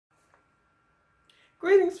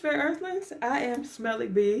Greetings, fair earthlings. I am Smelly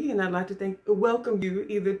B, and I'd like to welcome you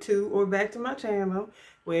either to or back to my channel,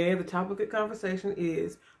 where the topic of conversation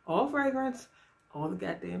is all fragrance, all the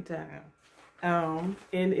goddamn time.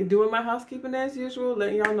 And doing my housekeeping as usual,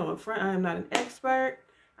 letting y'all know up front, I am not an expert.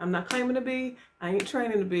 I'm not claiming to be. I ain't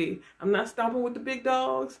training to be. I'm not stomping with the big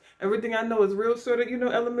dogs. Everything I know is real sort of,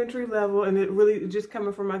 elementary level, and it really just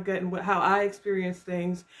coming from my gut and how I experience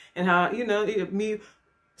things and how, me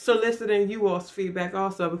soliciting you all's feedback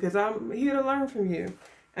also, because I'm here to learn from you.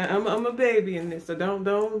 I'm a baby in this, so don't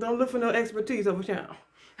look for no expertise over channel.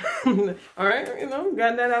 All right,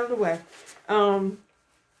 got that out of the way.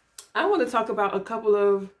 I want to talk about a couple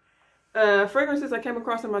of fragrances I came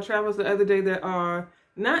across in my travels the other day that are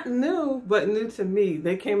not new, but new to me.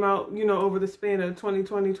 They came out, over the span of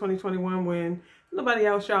 2020, 2021 when nobody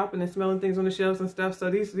out shopping and smelling things on the shelves and stuff. So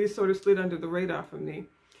these sort of slid under the radar for me.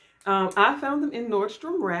 I found them in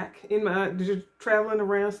Nordstrom Rack in my just traveling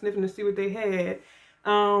around sniffing to see what they had.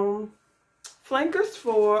 Flankers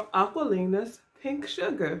for Aqualina's Pink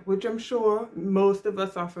Sugar, which I'm sure most of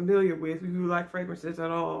us are familiar with if you like fragrances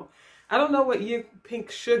at all. I don't know what year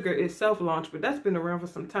Pink Sugar itself launched, but that's been around for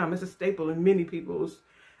some time. It's a staple in many people's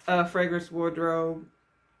fragrance wardrobe.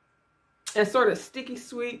 And sort of sticky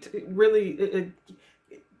sweet, really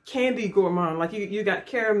candy gourmand. Like you got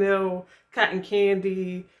caramel, cotton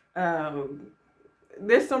candy.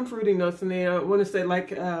 There's some fruity notes in there. I want to say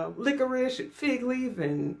like licorice, fig leaf,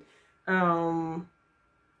 and I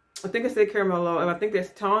think I said caramello, and I think there's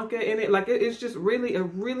tonka in it. Like it's just really a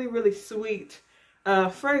really sweet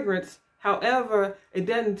fragrance. However, it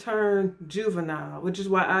doesn't turn juvenile, which is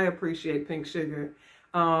why I appreciate Pink Sugar,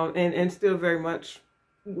 and still very much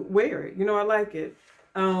wear it. I like it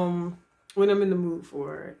when I'm in the mood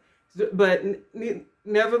for it. But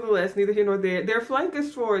nevertheless, neither here nor there. There are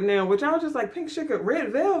flankers for it now, which I was just like, Pink Sugar,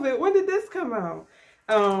 Red Velvet. When did this come out?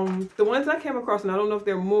 The ones I came across, and I don't know if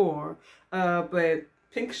there are more, but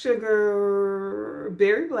Pink Sugar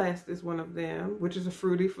Berry Blast is one of them, which is a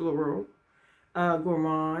fruity floral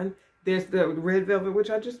gourmand. There's the Red Velvet, which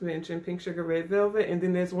I just mentioned, Pink Sugar Red Velvet, and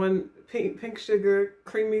then there's one Pink Sugar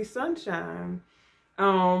Creamy Sunshine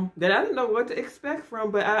that I didn't know what to expect from,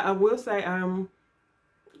 but I will say I'm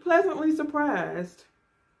pleasantly surprised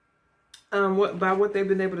by what they've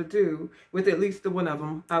been able to do with at least the one of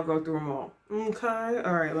them. I'll go through them all. Okay,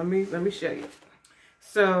 all right. Let me show you.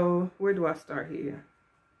 So where do I start here?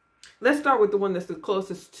 Let's start with the one that's the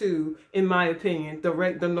closest to, in my opinion,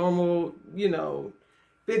 the normal,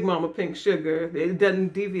 Big Mama Pink Sugar. It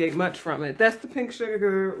doesn't deviate much from it. That's the Pink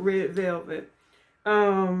Sugar Red Velvet.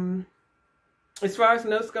 As far as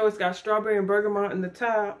notes go, it's got strawberry and bergamot in the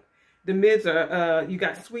top. The mids are, you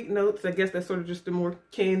got sweet notes. I guess that's sort of just the more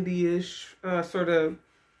candy-ish, sort of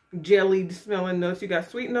jellied smelling notes. You got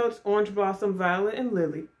sweet notes, orange blossom, violet, and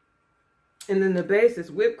lily. And then the base is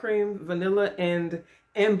whipped cream, vanilla, and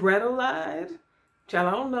ambretolide. Child,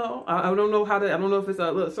 I don't know. I don't know I don't know if it's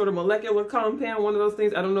a sort of molecular compound, one of those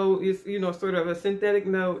things. I don't know. It's, sort of a synthetic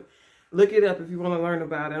note. Look it up if you want to learn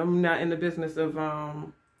about it. I'm not in the business of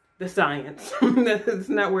the science. That's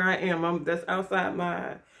not where I am. That's outside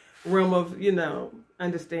my realm of,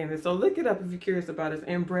 understanding. So look it up if you're curious about it. It's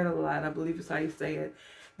ambretolide, I believe is how you say it.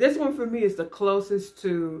 This one for me is the closest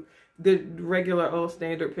to the regular old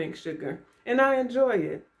standard Pink Sugar, and I enjoy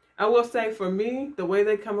it. I will say for me, the way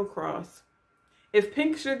they come across, if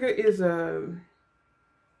Pink Sugar is a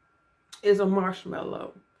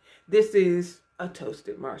marshmallow, this is a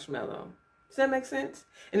toasted marshmallow. Does that make sense?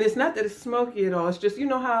 And it's not that it's smoky at all. It's just,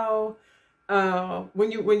 how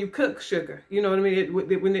when you cook sugar, you know what I mean?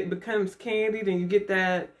 When it becomes candied and you get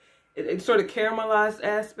that it sort of caramelized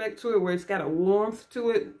aspect to it, where it's got a warmth to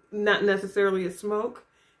it, not necessarily a smoke.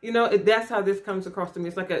 That's how this comes across to me.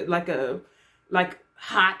 It's like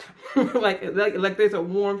hot, like there's a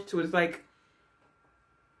warmth to it. It's like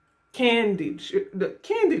candied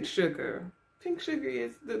sugar. Pink Sugar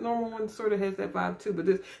is the normal one, sort of has that vibe too, but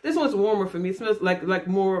this one's warmer for me. It smells like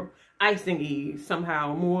more icing-y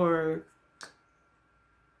somehow, more.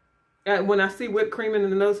 When I see whipped cream in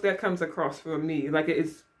the notes, that comes across for me like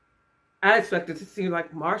it's. I expected to see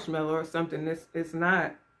like marshmallow or something. It's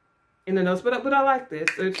not in the notes, but I like this.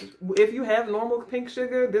 If you have normal Pink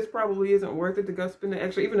Sugar, this probably isn't worth it to go spend the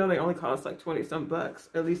extra, even though they only cost like 20-some bucks.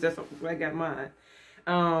 At least that's where I got mine.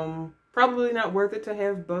 Probably not worth it to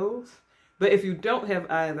have both. But if you don't have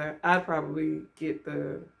either, I'd probably get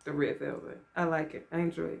the Red Velvet. I like it. I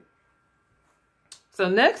enjoy it. So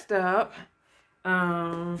next up,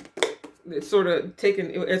 it's sort of taken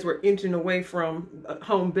as we're inching away from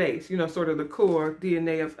home base, sort of the core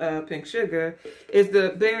DNA of Pink Sugar, is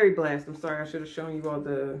the Berry Blast. I'm sorry, I should have shown you all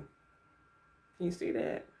the Can you see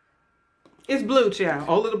that? It's blue, child.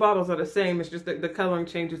 All of the bottles are the same. It's just that the coloring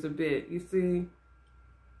changes a bit. You see?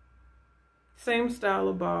 Same style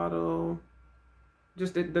of bottle.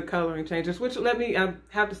 Just the coloring changes. Which, I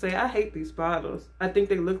have to say, I hate these bottles. I think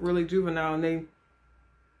they look really juvenile. And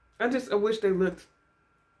I wish they looked...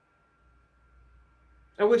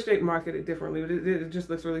 I wish they'd market it differently. But it just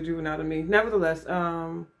looks really juvenile to me. Nevertheless,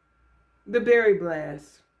 the Berry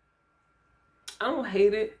Blast. I don't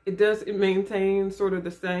hate it. It maintains sort of the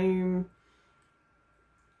same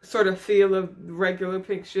sort of feel of regular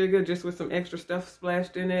pink sugar, just with some extra stuff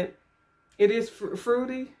splashed in it. It is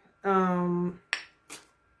fruity.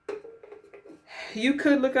 You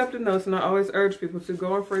could look up the notes, and I always urge people to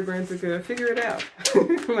go on Fragrantica, figure it out.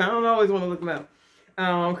 I don't always want to look them up,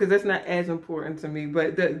 because that's not as important to me.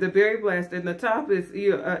 But the Berry Blast in the top is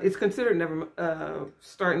it's considered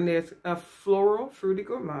starting as a floral fruity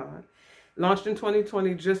gourmand. Launched in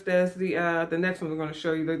 2020, just as the next one we're going to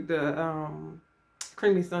show you, the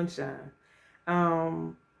Creamy Sunshine.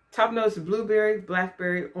 Top notes: blueberry,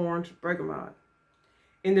 blackberry, orange, bergamot.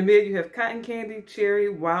 In the mid, you have cotton candy, cherry,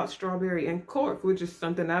 wild strawberry, and cork, which is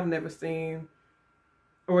something I've never seen.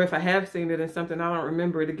 Or if I have seen it, it's something I don't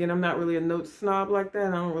remember it. Again, I'm not really a note snob like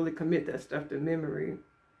that. I don't really commit that stuff to memory.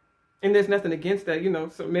 And there's nothing against that,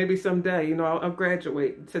 so maybe someday, I'll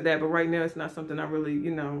graduate to that. But right now, it's not something I really,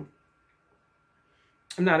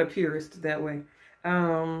 I'm not a purist that way.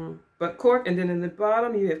 But cork, and then in the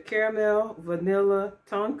bottom, you have caramel, vanilla,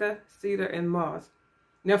 tonka, cedar, and moss.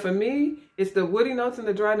 Now, for me, it's the woody notes and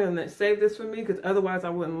the dry notes that save this for me, because otherwise I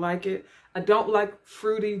wouldn't like it. I don't like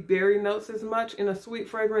fruity berry notes as much in a sweet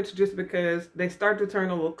fragrance, just because they start to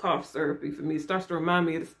turn a little cough syrupy for me. It starts to remind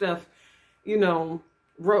me of the stuff,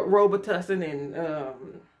 Robitussin and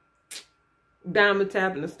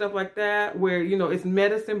Dimetapp and stuff like that, where, it's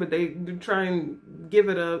medicine, but they try and give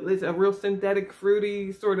it it's a real synthetic,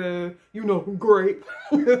 fruity, sort of, grape,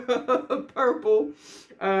 purple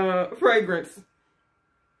fragrance.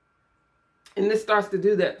 And this starts to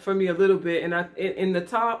do that for me a little bit. And in the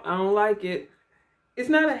top, I don't like it. It's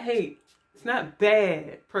not a hate. It's not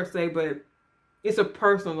bad per se, but it's a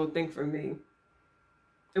personal thing for me.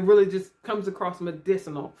 It really just comes across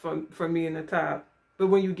medicinal for me in the top. But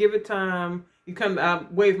when you give it time, I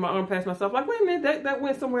wave my arm past myself like, wait a minute, that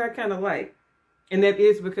went somewhere I kind of like. And that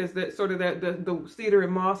is because that sort of the cedar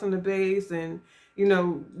and moss in the base, and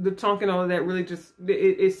the tonk and all of that really just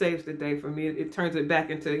it saves the day for me. It turns it back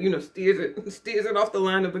into steers it off the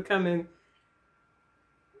line of becoming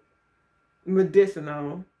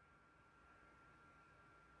medicinal.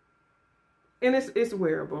 And it's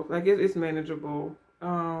wearable, like it's manageable.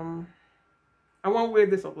 I won't wear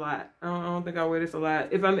this a lot. I don't think I'll wear this a lot.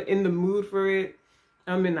 If I'm in the mood for it,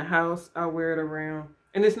 I'm in the house, I'll wear it around.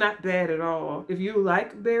 And it's not bad at all. If you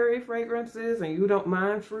like berry fragrances and you don't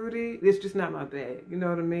mind fruity, it's just not my bag. You know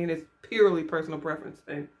what I mean? It's purely personal preference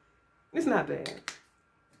thing. It's not bad.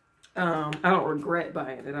 I don't regret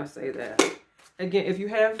buying it, I say that. Again, if you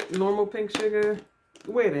have normal pink sugar,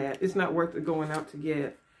 wear that. It's not worth it going out to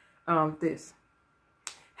get this.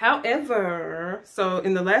 However, so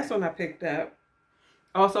in the last one I picked up,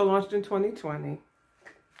 also launched in 2020.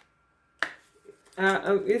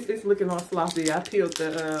 It's looking all sloppy. I peeled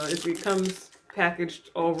it comes packaged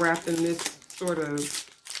all wrapped in this sort of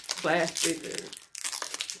plastic or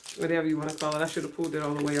whatever you want to call it. I should have pulled it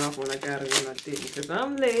all the way off when I got it, and I didn't, because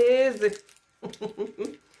I'm lazy.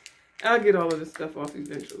 I'll get all of this stuff off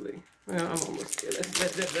eventually. Well, I'm almost there.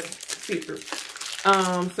 Let's see through.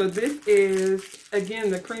 So this is, again,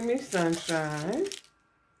 the Creamy Sunshine.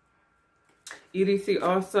 EDC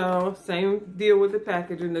also, same deal with the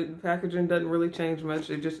packaging. The packaging doesn't really change much.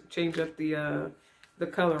 They just change up the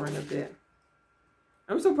coloring a bit.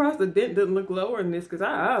 I'm surprised the dent didn't look lower in this, because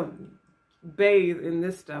I bathe in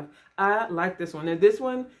this stuff. I like this one. And this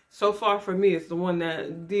one, so far for me, is the one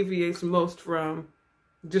that deviates most from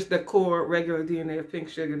just the core regular DNA of pink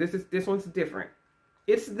sugar. This one's different.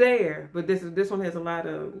 It's there, but this one has a lot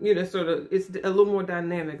of, sort of, it's a little more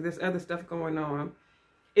dynamic. There's other stuff going on.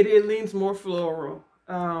 It leans more floral.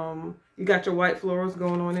 You got your white florals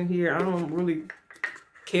going on in here. I don't really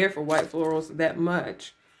care for white florals that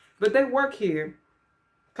much, but they work here,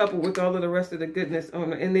 coupled with all of the rest of the goodness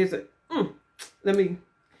on it. And there's let me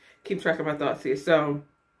keep track of my thoughts here. So,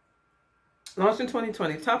 launched in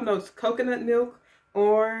 2020. Top notes: coconut milk,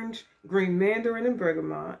 orange, green mandarin, and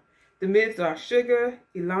bergamot. The mids are sugar,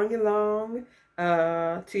 ylang ylang,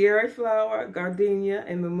 tiare flower, gardenia,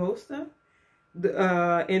 and mimosa. In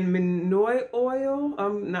Minoy oil,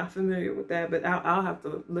 I'm not familiar with that, but I'll have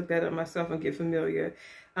to look that up myself and get familiar.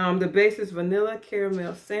 The base is vanilla,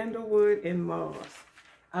 caramel, sandalwood, and moss.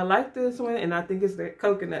 I like this one, and I think it's that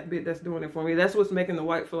coconut bit that's doing it for me. That's what's making the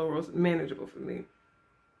white florals manageable for me.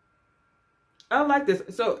 I like this.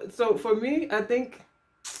 So for me, I think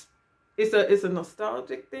it's a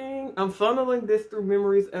nostalgic thing. I'm funneling this through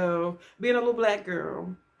memories of being a little black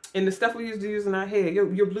girl and the stuff we used to use in our hair.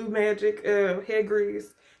 Your Blue Magic hair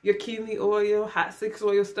grease, your Kimi oil, Hot 6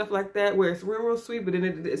 oil, stuff like that, where it's real sweet, but then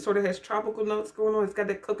it sort of has tropical notes going on. It's got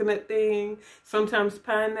that coconut thing, sometimes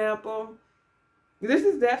pineapple. This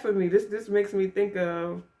is that for me. This makes me think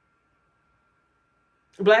of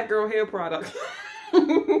black girl hair products.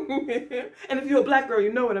 And if you're a black girl,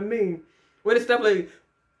 you know what I mean. With the stuff like,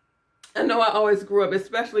 I know I always grew up,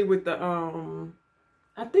 especially with the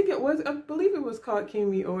I believe it was called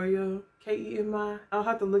Kimi oil, Kemi. I'll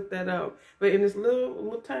have to look that up. But in this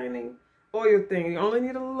little tiny oil thing, you only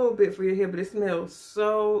need a little bit for your hair, but it smells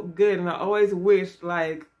so good. And I always wished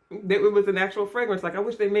like that it was an actual fragrance. Like I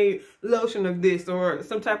wish they made lotion of this or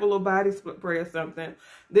some type of little body spray or something.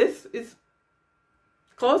 This is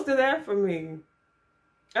close to that for me.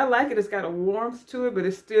 I like it. It's got a warmth to it, but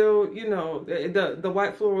it's still, you know, the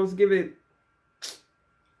white florals give it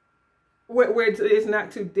where it's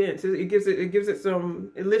not too dense. It gives it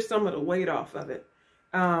some, it lifts some of the weight off of it.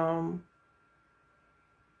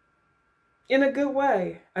 In a good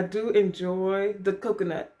way. I do enjoy the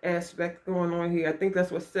coconut aspect going on here. I think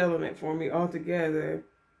that's what's selling it for me altogether.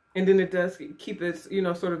 And then it does keep its, you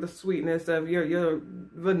know, sort of the sweetness of your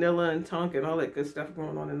vanilla and tonka and all that good stuff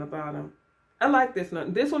going on in the bottom. I like this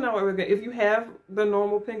one. This one, however, if you have the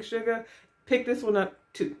normal pink sugar, pick this one up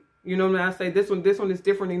too. You know when I say this one is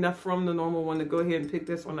different enough from the normal one to go ahead and pick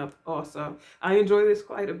this one up also. I enjoy this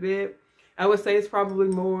quite a bit. I would say it's probably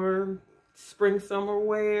more spring, summer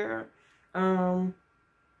wear.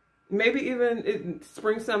 Maybe even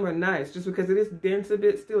spring, summer nice, just because it is dense a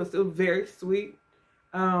bit still. It's still very sweet.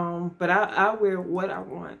 But I wear what I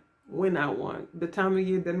want, when I want. The time of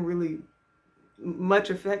year doesn't really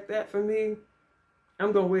much affect that for me.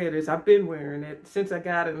 I'm gonna wear this. I've been wearing it since I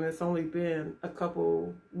got it, and it's only been a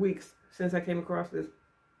couple weeks since I came across this.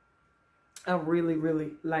 I really,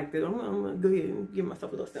 really liked it. I'm gonna go ahead and give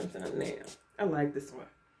myself a little something now. I like this one.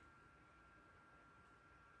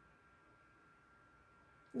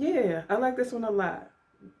 Yeah, I like this one a lot.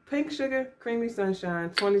 Pink Sugar, Creamy Sunshine,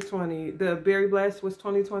 2020. The Berry Blast was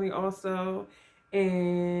 2020 also.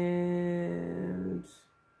 And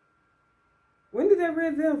when did that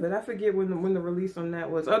Red Velvet? I forget when the release on that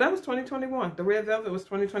was. Oh, that was 2021. The Red Velvet was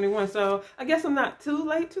 2021. So I guess I'm not too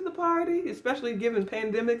late to the party, especially given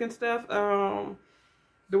pandemic and stuff. The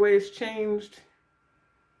way it's changed,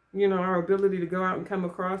 you know, our ability to go out and come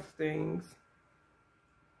across things.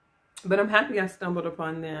 But I'm happy I stumbled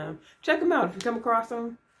upon them. Check them out. If you come across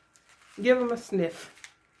them, give them a sniff.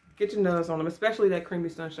 Get your nose on them, especially that Creamy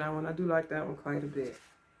Sunshine one. I do like that one quite a bit.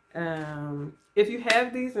 If you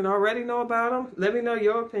have these and already know about them, let me know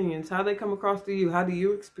your opinions. How they come across to you. How do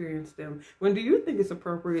you experience them? When do you think it's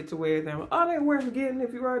appropriate to wear them? Are they worth getting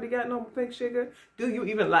if you already got normal pink sugar? Do you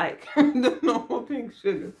even like the normal pink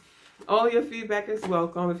sugar? All your feedback is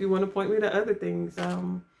welcome. If you want to point me to other things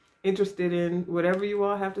interested in, whatever you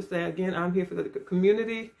all have to say. Again, I'm here for the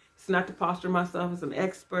community. It's not to posture myself as an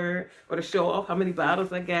expert or to show off how many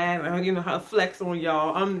bottles I got, or, you know, how to flex on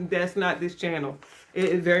y'all. That's not this channel.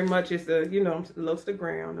 It very much is a, you know, I'm low to the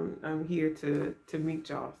ground. I'm here to meet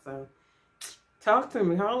y'all. So talk to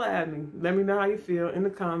me, holla at me. Let me know how you feel in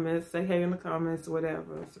the comments. Say hey in the comments,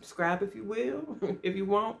 whatever. Subscribe if you will. If you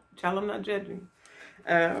won't, child, I'm not judging.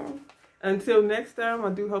 Until next time,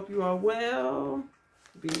 I do hope you are well.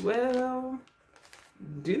 Be well.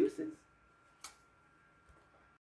 Deuces.